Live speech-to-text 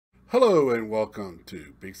Hello and welcome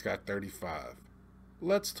to Big Scott 35.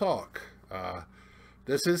 Let's talk.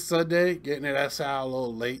 This is Sunday, getting it us out a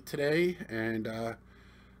little late today, and got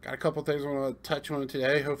a couple things I want to touch on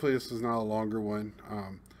today. Hopefully, this is not a longer one.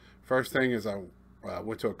 First thing is I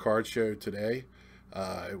went to a card show today.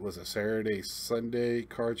 It was a Saturday, Sunday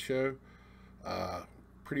card show.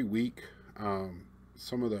 Pretty weak.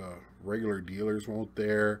 Some of the regular dealers weren't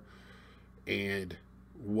there, and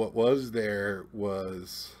what was there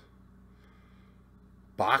was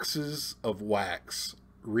boxes of wax,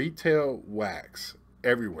 retail wax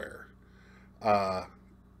everywhere. Uh,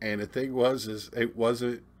 and the thing is it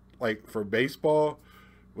wasn't like for baseball,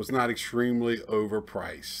 was not extremely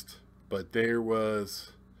overpriced, but there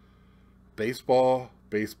was baseball,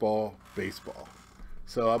 baseball, baseball.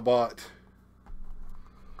 So I bought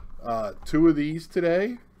two of these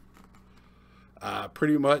today,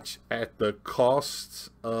 pretty much at the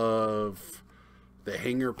cost of the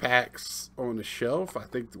hanger packs on the shelf. I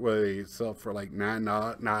think they sell for like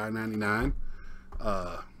 $9.99.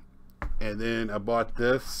 And then I bought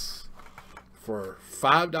this for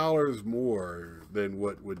 $5 more than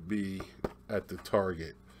what would be at the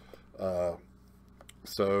Target.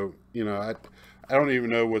 So I don't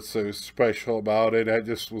even know what's so special about it. I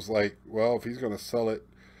just was like, well, if he's gonna sell it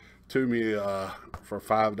to me for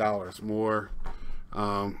 $5 more,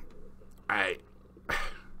 I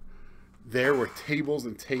there were tables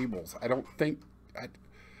and tables.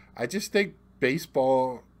 I just think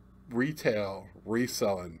baseball retail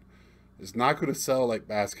reselling is not going to sell like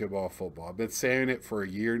basketball, football. I've been saying it for a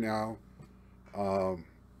year now.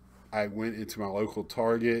 I went into my local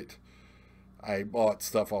Target. I bought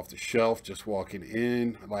stuff off the shelf just walking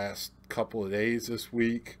in the last couple of days this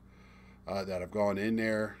week that I've gone in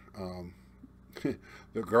there.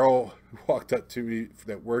 The girl walked up to me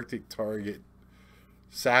that worked at Target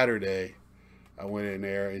Saturday. I went in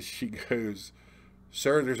there and she goes,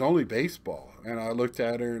 "Sir, there's only baseball." And I looked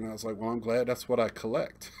at her and I was like, "Well, I'm glad that's what I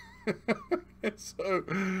collect." So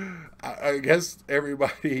I guess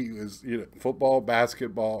everybody was, football,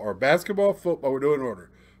 basketball, or basketball, football. We're doing order: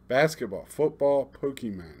 basketball, football,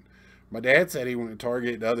 Pokemon. My dad said he went to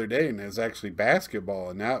Target the other day and there's actually basketball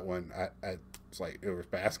in that one. I was like, it was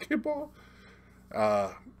basketball?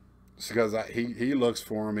 Because he looks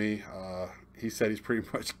for me. He said he's pretty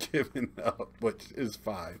much given up, which is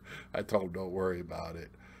fine. I told him don't worry about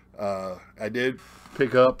it. I did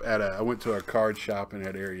pick up I went to a card shop in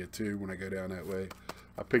that area too when I go down that way.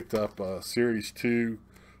 I picked up a Series 2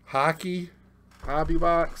 hockey hobby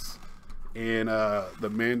box and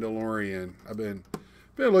the Mandalorian. I've been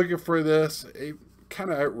looking for this. It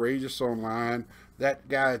kind of outrageous online. That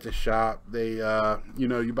guy at the shop, they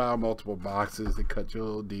you buy multiple boxes, they cut you a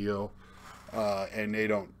little deal, and they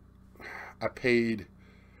don't. I paid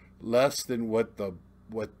less than what a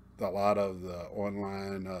lot of the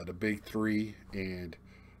online the big three, and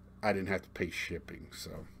I didn't have to pay shipping.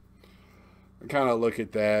 So I kind of look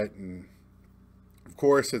at that, and of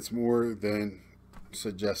course it's more than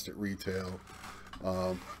suggested retail.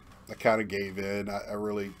 I kind of gave in. I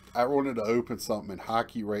wanted to open something in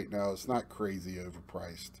hockey right now. It's not crazy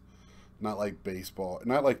overpriced, not like baseball,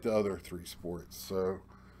 not like the other three sports. So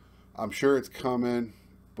I'm sure it's coming,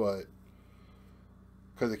 but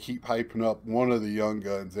because I keep hyping up one of the young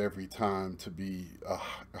guns every time to be a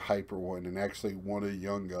hyper one, and actually one of the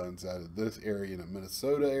young guns out of this area in the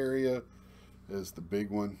Minnesota area is the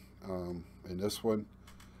big one in this one.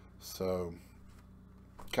 So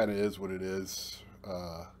kind of is what it is.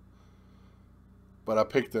 But I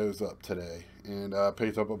picked those up today, and I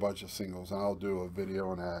picked up a bunch of singles, and I'll do a video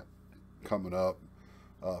on that coming up.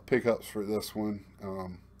 Pickups for this one.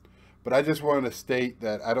 But I just wanted to state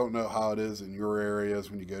that I don't know how it is in your areas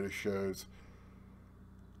when you go to shows.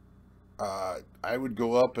 I would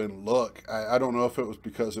go up and look. I don't know if it was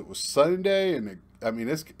because it was Sunday, and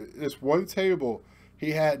this one table,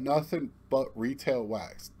 he had nothing but retail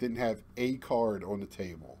wax. Didn't have a card on the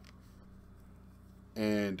table.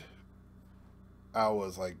 And I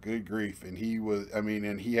was like, good grief. And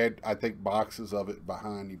and he had, I think, boxes of it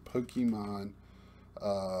behind the Pokemon.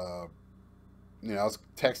 I was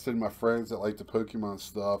texting my friends that like the Pokemon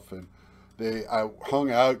stuff, and I hung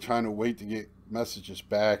out trying to wait to get messages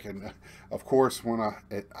back. And of course, when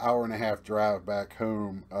an hour and a half drive back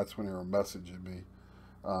home, that's when they were messaging me.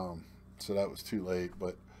 So that was too late.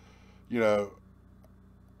 But, it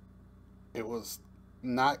was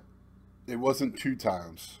not, it wasn't two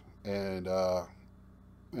times. And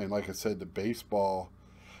like I said, the baseball,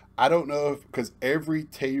 I don't know because every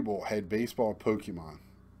table had baseball and Pokemon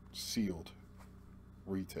sealed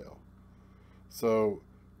retail. So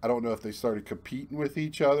I don't know if they started competing with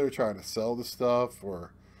each other trying to sell the stuff,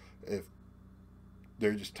 or if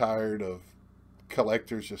they're just tired of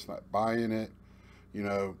collectors just not buying it. You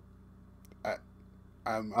know, I,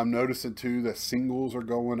 I'm noticing too that singles are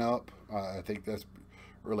going up. I think that's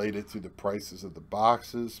related to the prices of the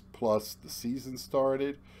boxes, plus the season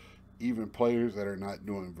started. Even players that are not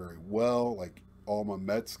doing very well, like all my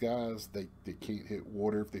Mets guys, they can't hit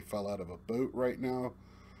water if they fell out of a boat right now.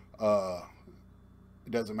 Uh,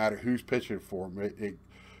 it doesn't matter who's pitching for them.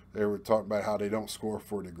 They were talking about how they don't score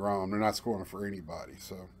for DeGrom. They're not scoring for anybody.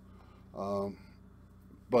 So, um,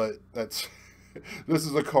 but that's this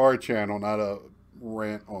is a card channel, not a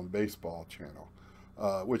rant on baseball channel,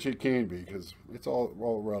 which it can be because it's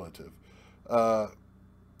all relative. Uh,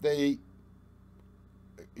 they,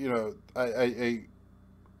 you know,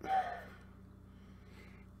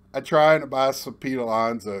 I try to buy some Pete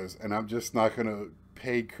Alonso's, and I'm just not gonna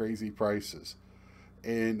pay crazy prices.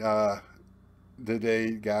 And the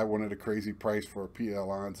day guy wanted a crazy price for a Pete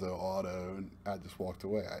Alonso auto, and I just walked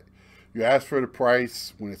away. You ask for the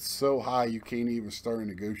price when it's so high you can't even start a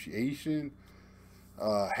negotiation,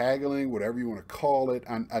 haggling, whatever you want to call it.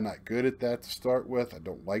 I'm not good at that to start with. I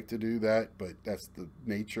don't like to do that, but that's the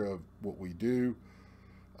nature of what we do.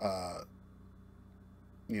 Uh,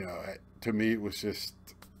 you know, to me, it was just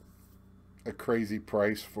a crazy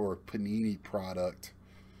price for a Panini product.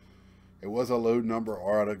 It was a low number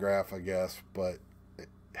autograph, I guess, but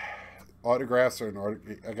autographs are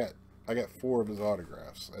an I got 4 of his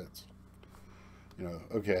autographs. It's, you know,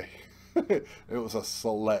 okay. It was a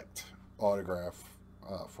select autograph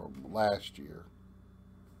from last year.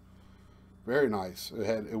 Very nice.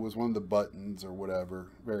 It was one of the buttons or whatever.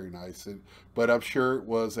 Very nice. But I'm sure it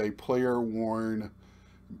was a player worn,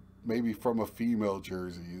 maybe from a female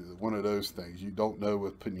jersey. One of those things. You don't know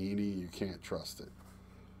with Panini. You can't trust it.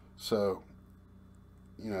 So,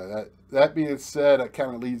 you know, that being said, that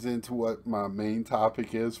kind of leads into what my main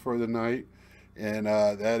topic is for the night. And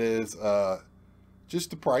that is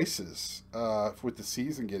just the prices with the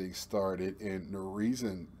season getting started and the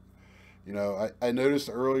reason. You know, I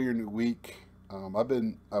noticed earlier in the week,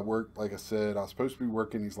 I worked, like I said, I was supposed to be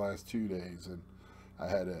working these last 2 days, and I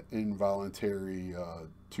had an involuntary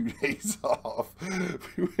 2 days off,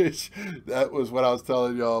 which that was what I was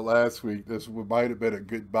telling y'all last week. This might have been a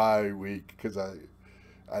goodbye week because I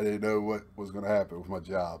didn't know what was going to happen with my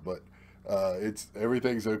job, but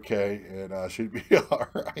everything's okay, and I should be all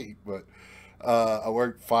right. But I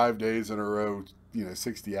worked 5 days in a row, you know,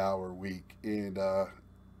 60-hour week, and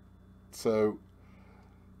so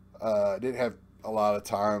I didn't have a lot of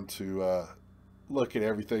time to look at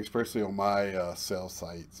everything, especially on my sales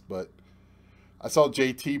sites. But I saw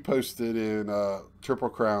JT posted in Triple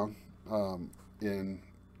Crown in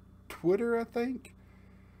Twitter, I think,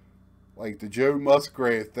 like the Joe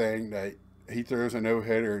Musgrave thing that he throws a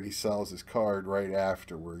no-hitter and he sells his card right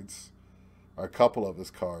afterwards, or a couple of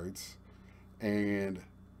his cards. And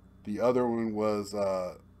the other one was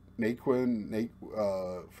Naquin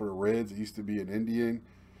for the Reds. It used to be an Indian.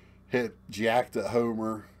 Hit jacked a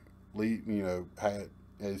homer. You know,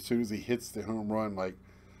 as soon as he hits the home run, like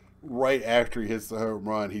right after he hits the home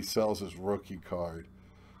run, he sells his rookie card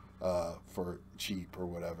for cheap or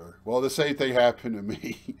whatever. Well, the same thing happened to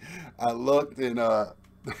me. I looked and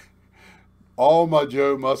all my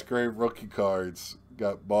Joe Musgrave rookie cards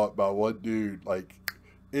got bought by one dude like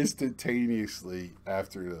instantaneously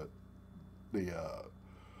after the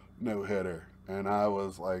no hitter, and I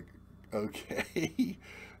was like, okay.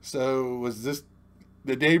 So was this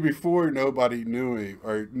the day before? Nobody knew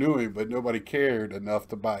him, but nobody cared enough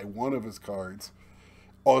to buy one of his cards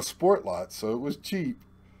on Sport Lot, so it was cheap.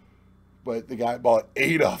 But the guy bought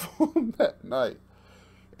 8 of them that night.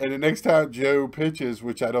 And the next time Joe pitches,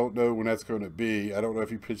 which I don't know when that's going to be, I don't know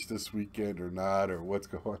if he pitched this weekend or not, or what's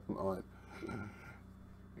going on.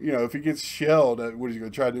 You know, if he gets shelled, what is he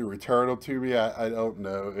going to try to do? Return them to me? I don't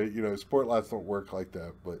know. You know, Sport Lots don't work like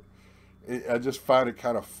that, but I just find it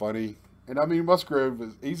kind of funny. And I mean,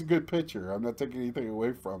 Musgrove he's a good pitcher. I'm not taking anything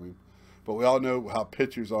away from him, but we all know how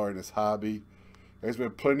pitchers are in this hobby. There's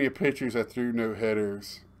been plenty of pitchers that threw no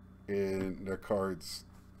hitters in their cards.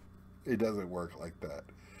 It doesn't work like that.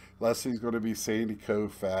 Unless he's going to be Sandy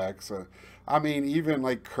Koufax. I mean, even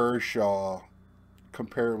like Kershaw,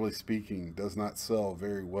 comparably speaking, does not sell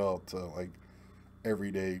very well to like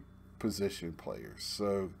everyday position players.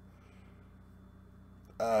 So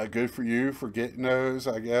good for you for getting those,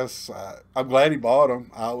 I guess. I'm glad he bought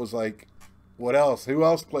them. I was like, what else? Who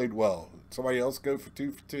else played well? Somebody else go for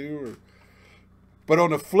 2 for 2? Or... But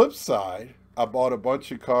on the flip side, I bought a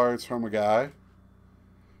bunch of cards from a guy,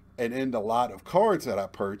 and in the lot of cards that I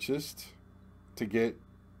purchased to get,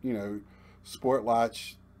 you know, Sport Lot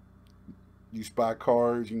You just buy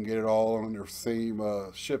cards, you can get it all on their same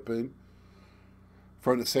shipping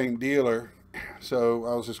from the same dealer. So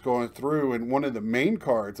I was just going through, and one of the main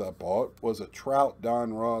cards I bought was a Trout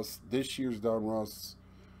Don Ross, this year's Don Ross.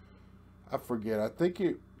 I forget. I think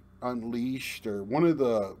it Unleashed or one of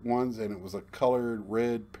the ones, and it was a colored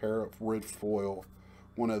red pair of red foil,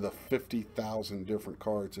 one of the 50,000 different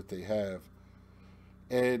cards that they have.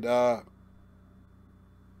 And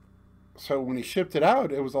so when he shipped it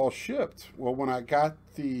out, it was all shipped. Well, when I got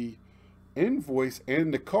the invoice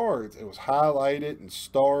and the cards, it was highlighted and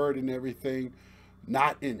starred and everything,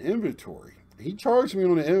 not in inventory. He charged me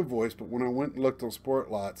on the invoice, but when I went and looked on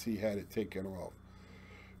Sport Lots, he had it taken off.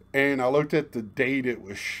 And I looked at the date it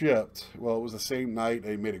was shipped. Well, it was the same night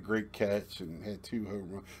they made a great catch and had 2 home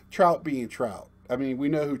runs. Trout being Trout. I mean, we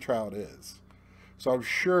know who Trout is. So I'm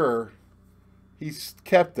sure he's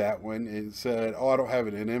kept that one and said, oh, I don't have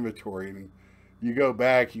it in inventory. And you go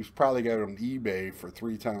back, he's probably got it on eBay for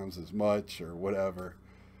 3 times as much or whatever.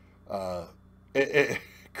 It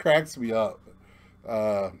cracks me up.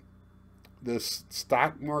 This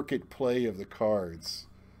stock market play of the cards.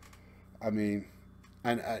 I mean,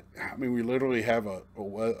 we literally have a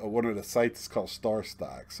one of the sites called Star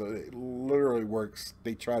Stock, so it literally works.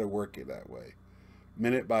 They try to work it that way,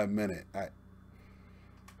 minute by minute.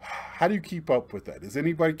 How do you keep up with that? Does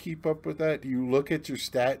anybody keep up with that? Do you look at your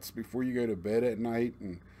stats before you go to bed at night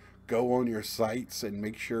and go on your sites and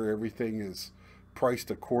make sure everything is priced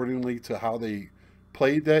accordingly to how they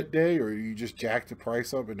played that day, or you just jack the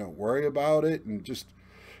price up and don't worry about it and just?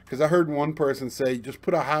 Because I heard one person say, just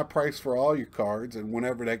put a high price for all your cards, and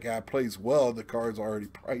whenever that guy plays well, the card's already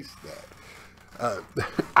priced that.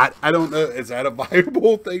 I don't know. Is that a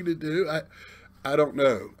viable thing to do? I don't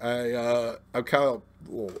know. I'm kind of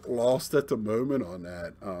lost at the moment on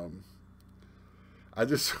that. I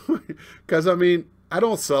just, because I mean, I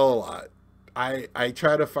don't sell a lot. I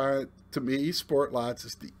try to find, to me, Sport Lots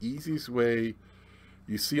is the easiest way.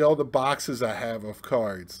 You see all the boxes I have of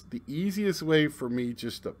cards. The easiest way for me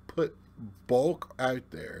just to put bulk out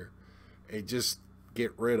there and just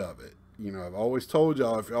get rid of it. You know, I've always told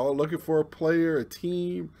y'all, if y'all are looking for a player, a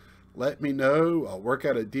team, let me know. I'll work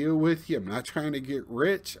out a deal with you. I'm not trying to get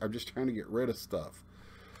rich. I'm just trying to get rid of stuff.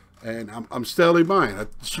 And I'm steadily buying.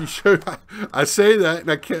 I say that,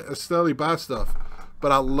 and I steadily buy stuff.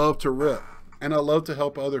 But I love to rip. And I love to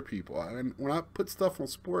help other people. And when I put stuff on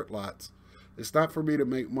Sport Lots, it's not for me to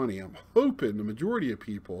make money. I'm hoping the majority of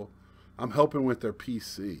people, I'm helping with their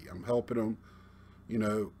PC. I'm helping them, you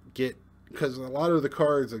know, get, because a lot of the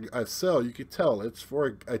cards I sell, you could tell it's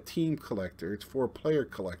for a team collector. It's for a player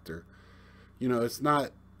collector. You know, it's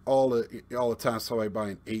not all the time somebody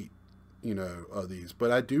buying 8, you know, of these.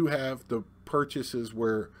 But I do have the purchases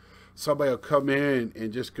where somebody will come in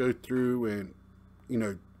and just go through and, you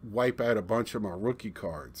know, wipe out a bunch of my rookie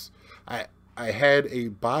cards. I had a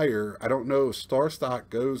buyer, I don't know if Star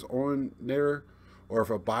Stock goes on there or if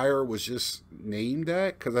a buyer was just named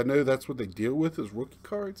that, because I know that's what they deal with is rookie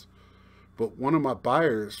cards. But one of my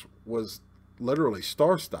buyers was literally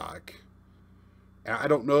Star Stock. And I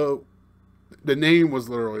don't know, the name was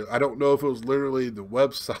literally, I don't know if it was literally the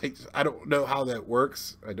website. I don't know how that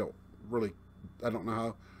works. I don't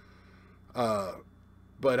know how.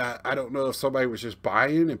 But I don't know if somebody was just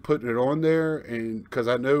buying and putting it on there, and because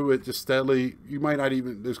I know it just steadily, you might not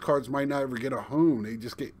even, those cards might not ever get a home. They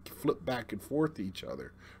just get flipped back and forth to each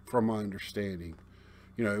other, from my understanding.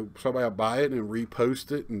 You know, somebody will buy it and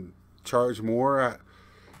repost it and charge more.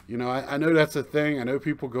 I know that's a thing. I know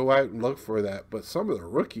people go out and look for that, but some of the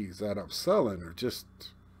rookies that I'm selling are just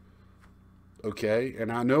okay.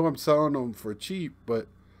 And I know I'm selling them for cheap, but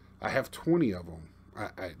I have 20 of them.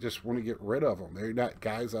 I just want to get rid of them. They're not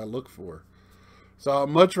guys I look for. So I'd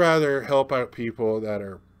much rather help out people that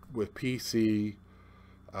are with PC,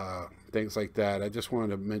 things like that. I just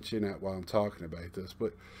wanted to mention that while I'm talking about this.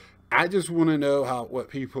 But I just want to know what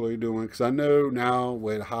people are doing, because I know now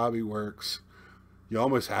with hobby works, you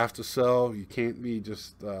almost have to sell. You can't be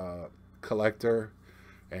just a collector.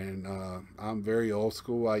 And I'm very old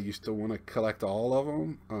school. I used to want to collect all of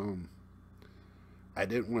them. I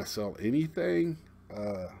didn't want to sell anything.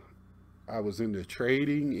 I was into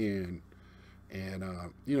trading,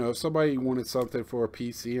 and you know, if somebody wanted something for a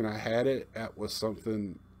PC and I had it, that was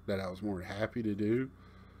something that I was more than happy to do.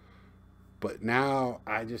 But now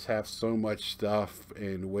I just have so much stuff,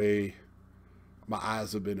 and the way my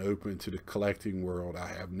eyes have been open to the collecting world, I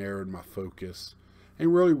have narrowed my focus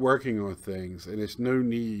and really working on things, and it's no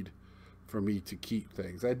need for me to keep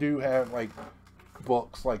things. I do have like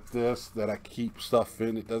books like this that I keep stuff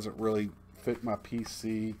in. It doesn't really fit my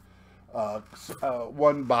PC.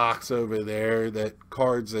 One box over there, that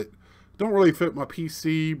cards that don't really fit my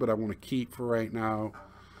PC, but I want to keep for right now.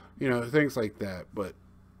 You know, things like that. But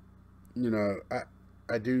you know,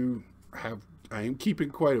 I do have, I am keeping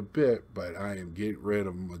quite a bit, but I am getting rid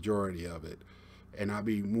of a majority of it, and I'll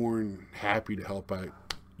be more than happy to help out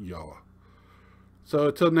y'all. So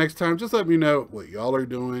until next time, just let me know what y'all are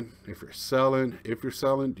doing. If you're selling,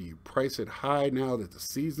 do you price it high now that the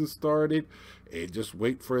season started, and just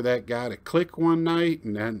wait for that guy to click one night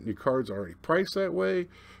and then your card's already priced that way?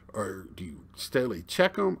 Or do you steadily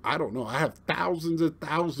check them? I don't know. I have thousands and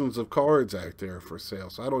thousands of cards out there for sale,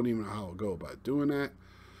 so I don't even know how I'll go about doing that.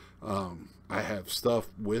 I have stuff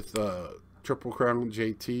with Triple Crown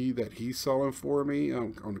JT that he's selling for me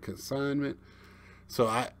on consignment. So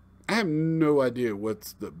I have no idea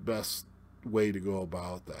what's the best way to go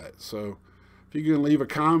about that. So if you can leave a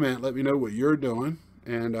comment, let me know what you're doing.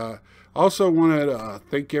 And also wanted to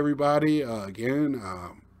thank everybody again.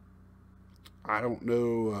 I don't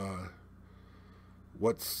know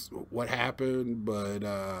what happened, but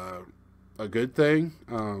a good thing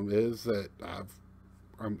is that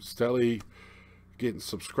I'm steadily getting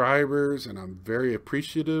subscribers, and I'm very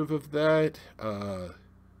appreciative of that.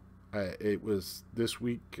 It was this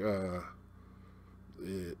week.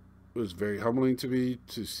 It was very humbling to me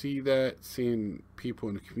to see that, seeing people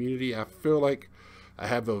in the community. I feel like I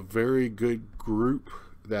have a very good group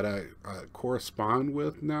that I correspond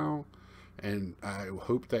with now, and I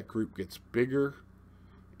hope that group gets bigger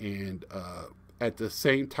and at the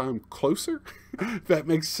same time closer. If that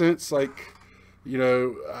makes sense. Like, you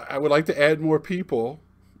know, I would like to add more people,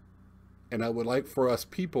 and I would like for us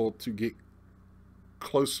people to get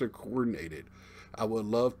closer coordinated. I would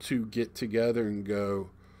love to get together and go,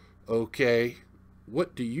 okay,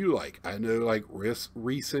 what do you like? I know, like Reese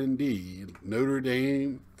D, Notre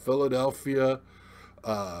Dame, Philadelphia,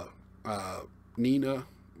 Nina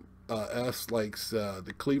S likes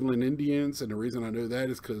the Cleveland Indians, and the reason I know that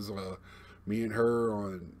is because me and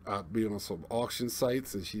her being on some auction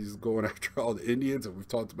sites, and she's going after all the Indians, and we've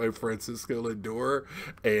talked about Francisco Lindor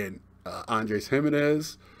and Andres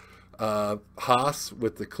Jimenez. Haas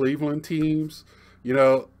with the Cleveland teams. You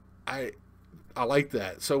know, I like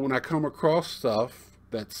that. So when I come across stuff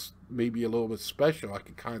that's maybe a little bit special, I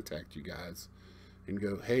can contact you guys and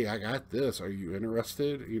go, hey, I got this. Are you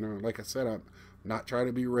interested? You know, like I said, I'm not trying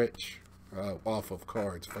to be rich off of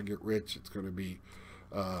cards. If I get rich, it's going to be,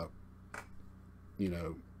 you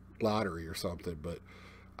know, lottery or something. But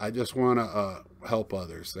I just want to help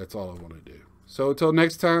others. That's all I want to do. So until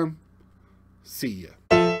next time, see ya.